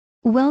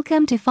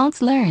Welcome to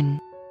FoxLearn.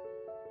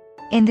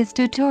 In this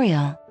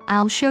tutorial,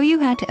 I'll show you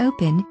how to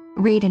open,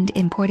 read and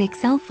import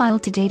Excel file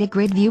to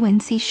DataGridView in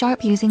C#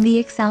 using the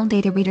Excel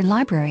Data Reader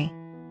library.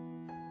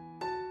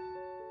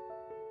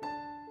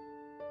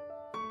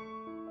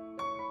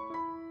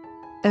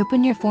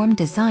 Open your form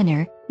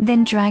designer,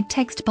 then drag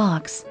text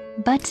box,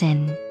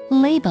 button,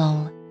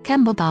 label,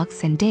 combo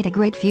box and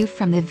DataGridView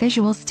from the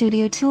Visual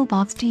Studio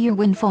toolbox to your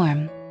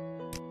WinForm.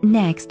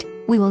 Next,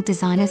 we will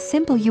design a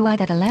simple UI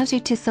that allows you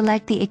to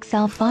select the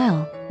Excel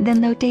file,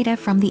 then load data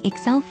from the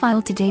Excel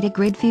file to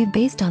DataGridView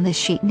based on the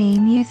sheet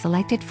name you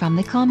selected from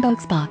the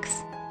combos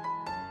box.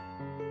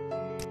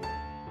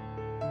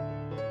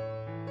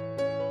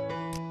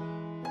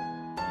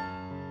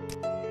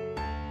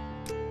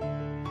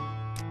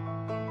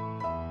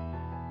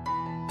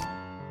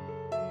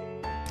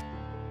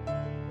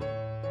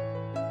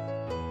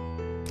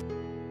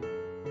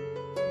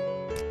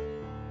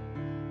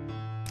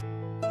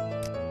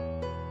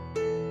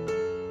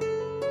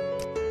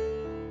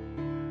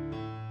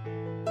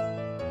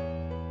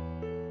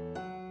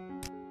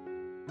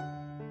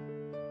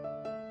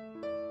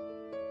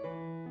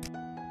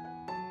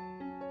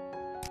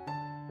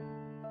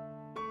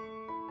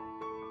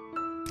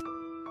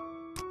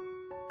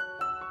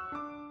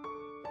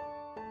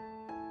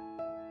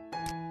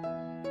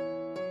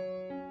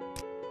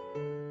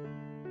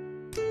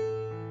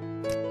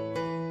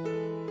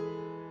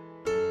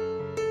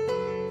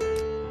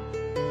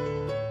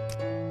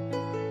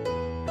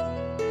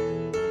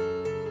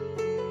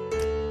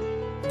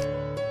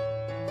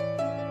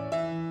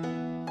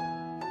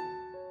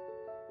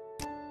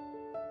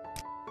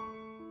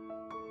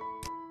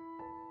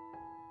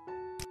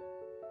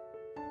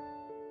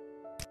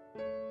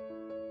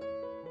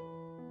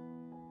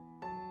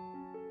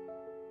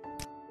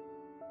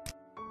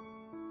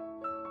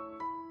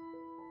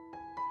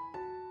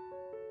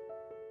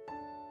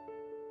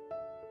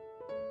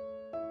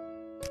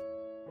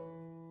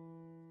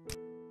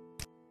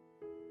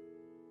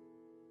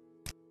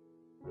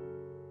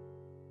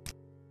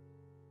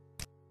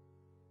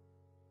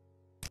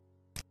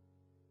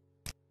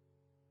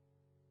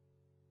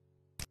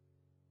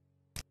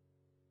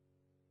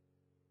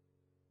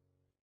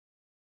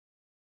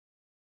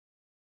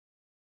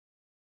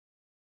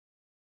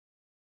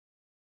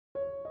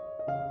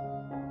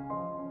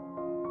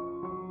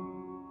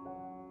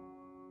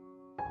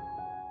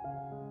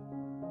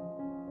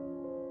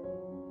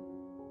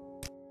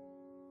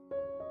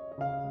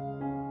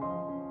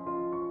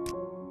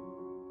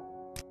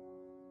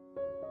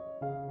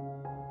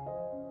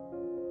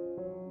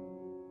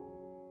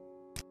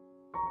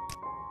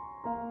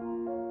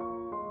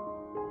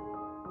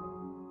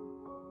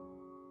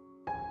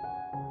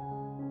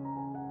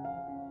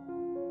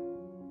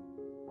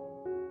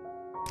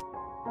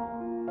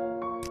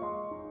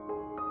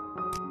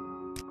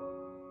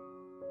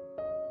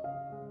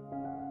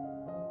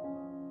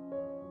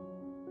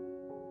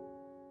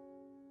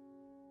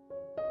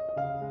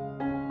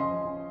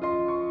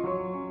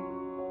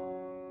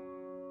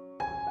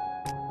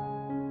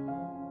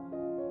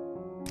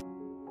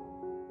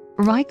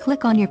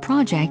 Right-click on your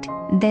project,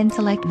 then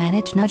select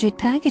Manage Nugget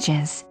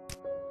Packages.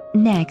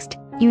 Next,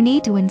 you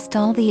need to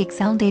install the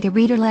Excel Data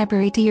Reader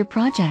library to your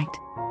project.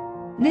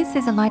 This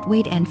is a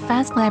lightweight and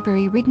fast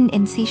library written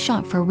in C#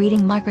 for reading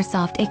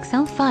Microsoft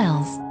Excel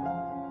files.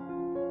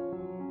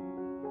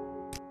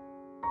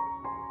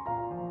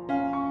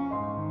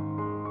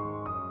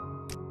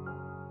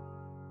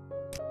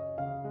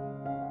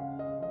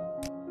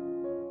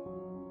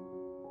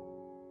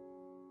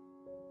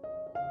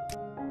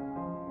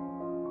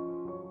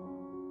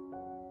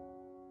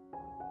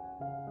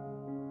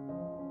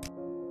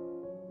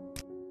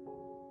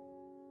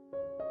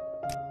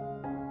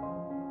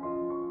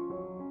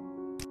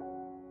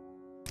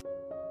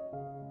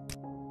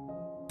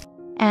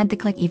 Add the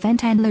click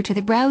event and load to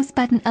the Browse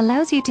button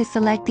allows you to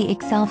select the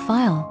Excel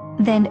file,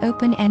 then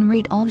open and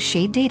read all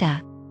sheet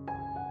data.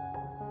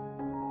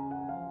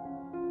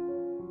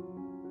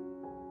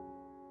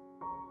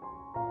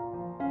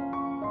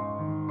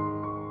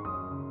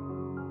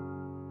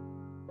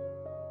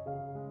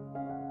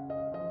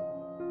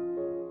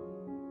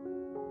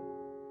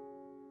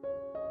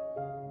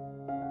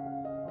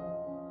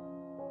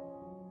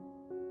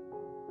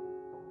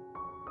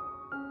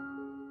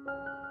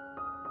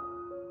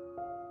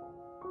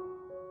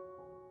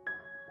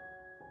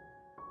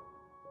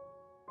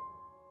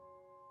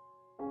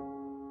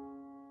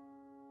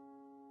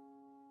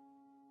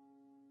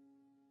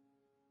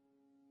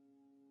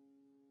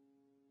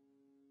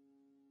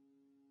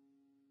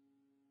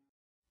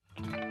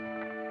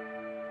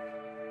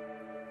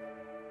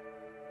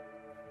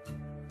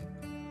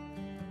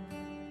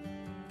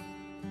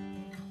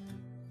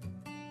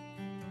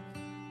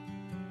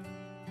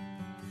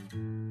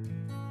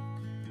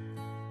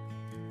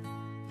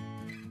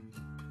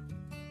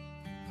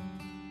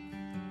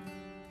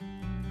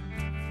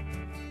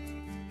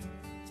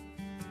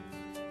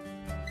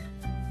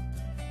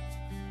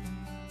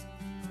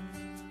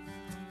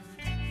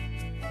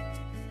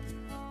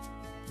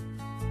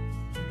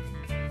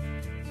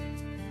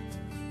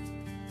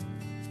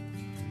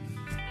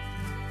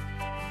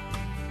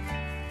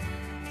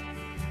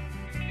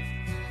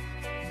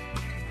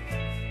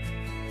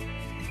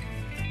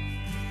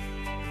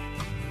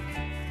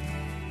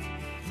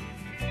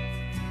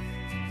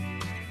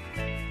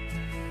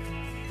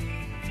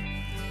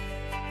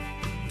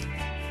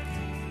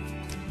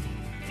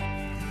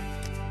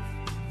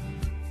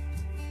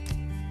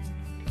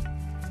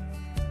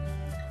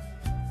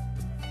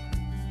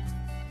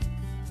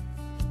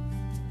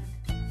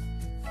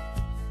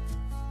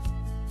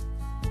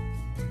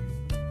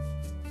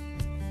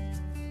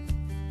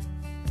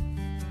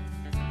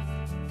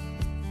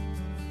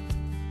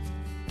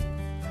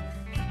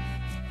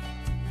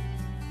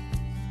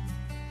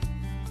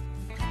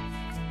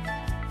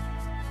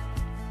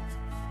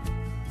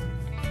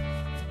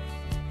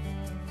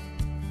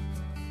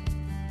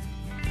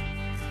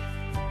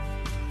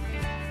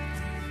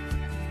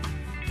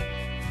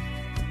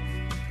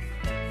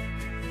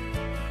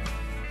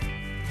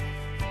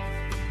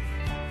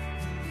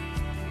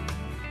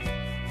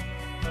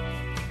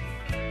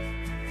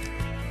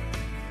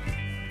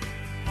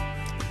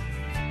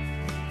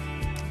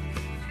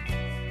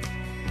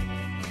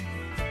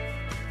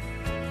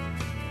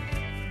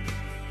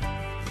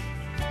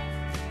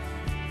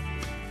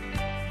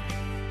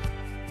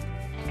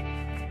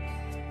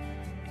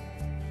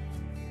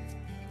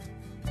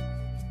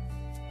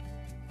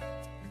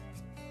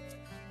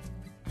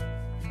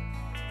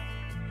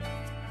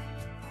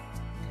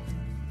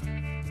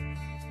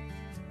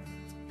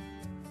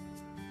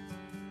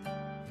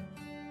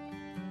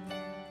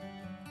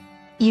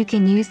 You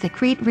can use the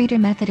createReader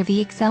method of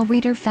the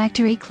ExcelReader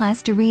factory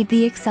class to read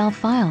the Excel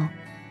file.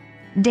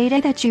 Data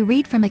that you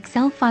read from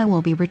Excel file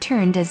will be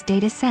returned as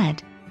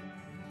dataset.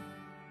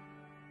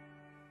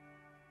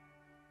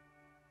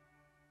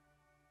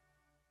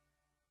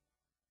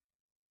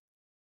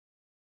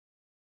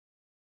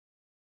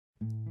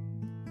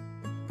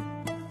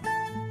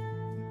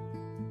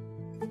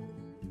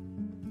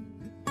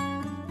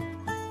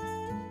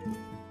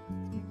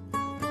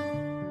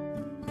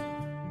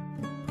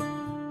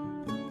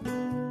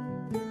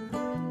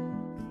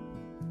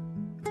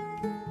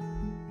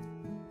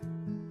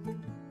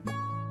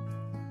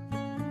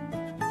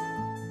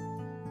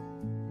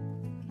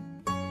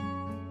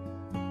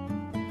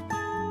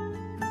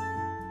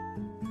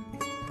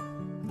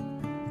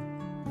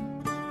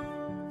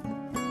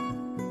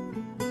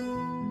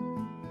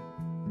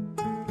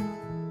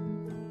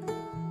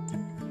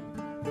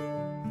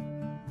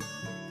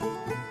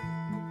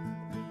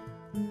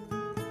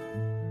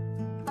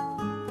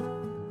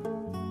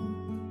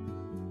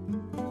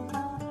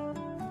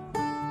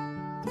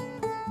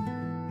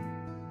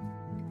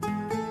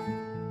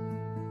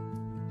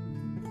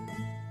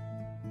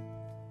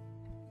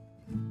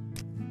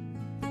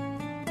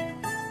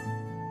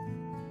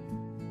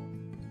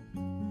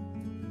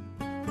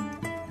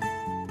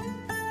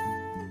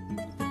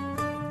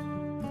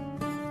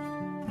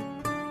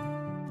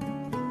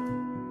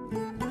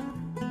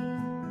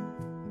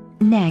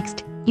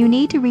 Next, you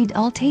need to read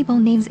all table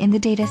names in the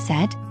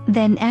dataset,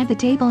 then add the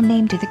table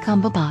name to the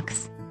combo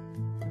box.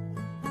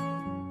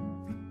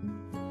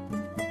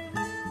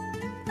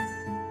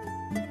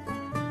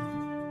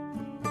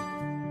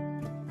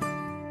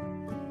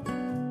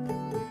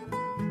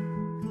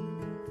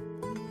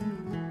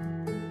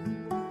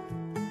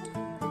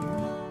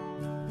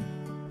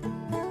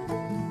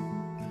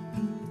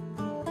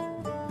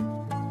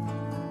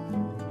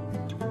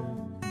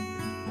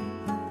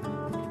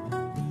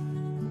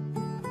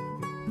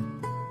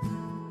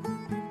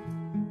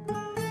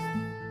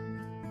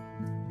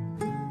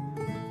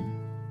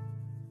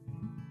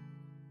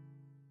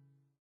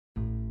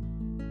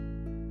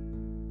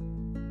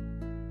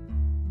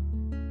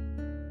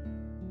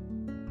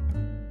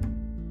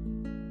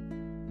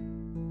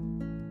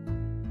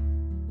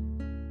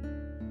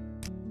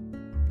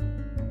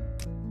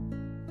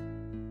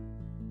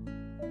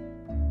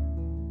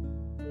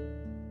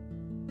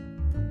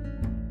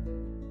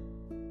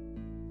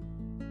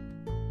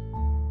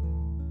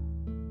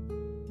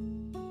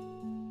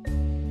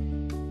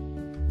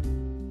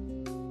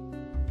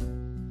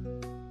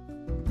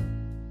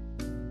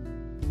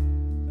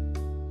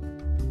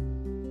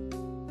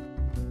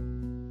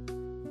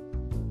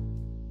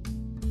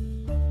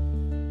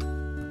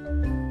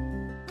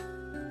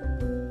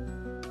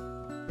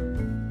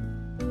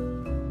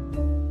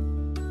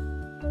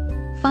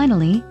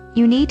 Finally,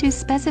 you need to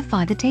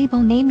specify the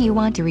table name you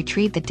want to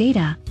retrieve the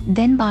data,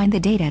 then bind the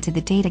data to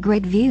the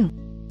DataGridView.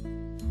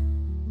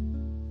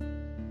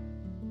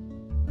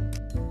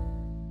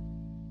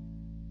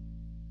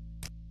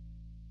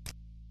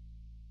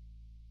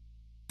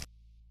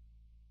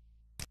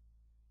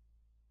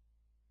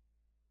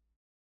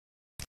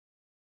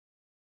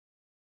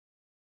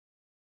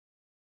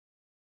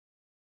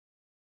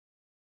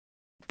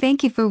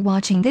 Thank you for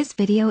watching this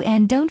video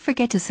and don't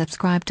forget to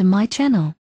subscribe to my channel.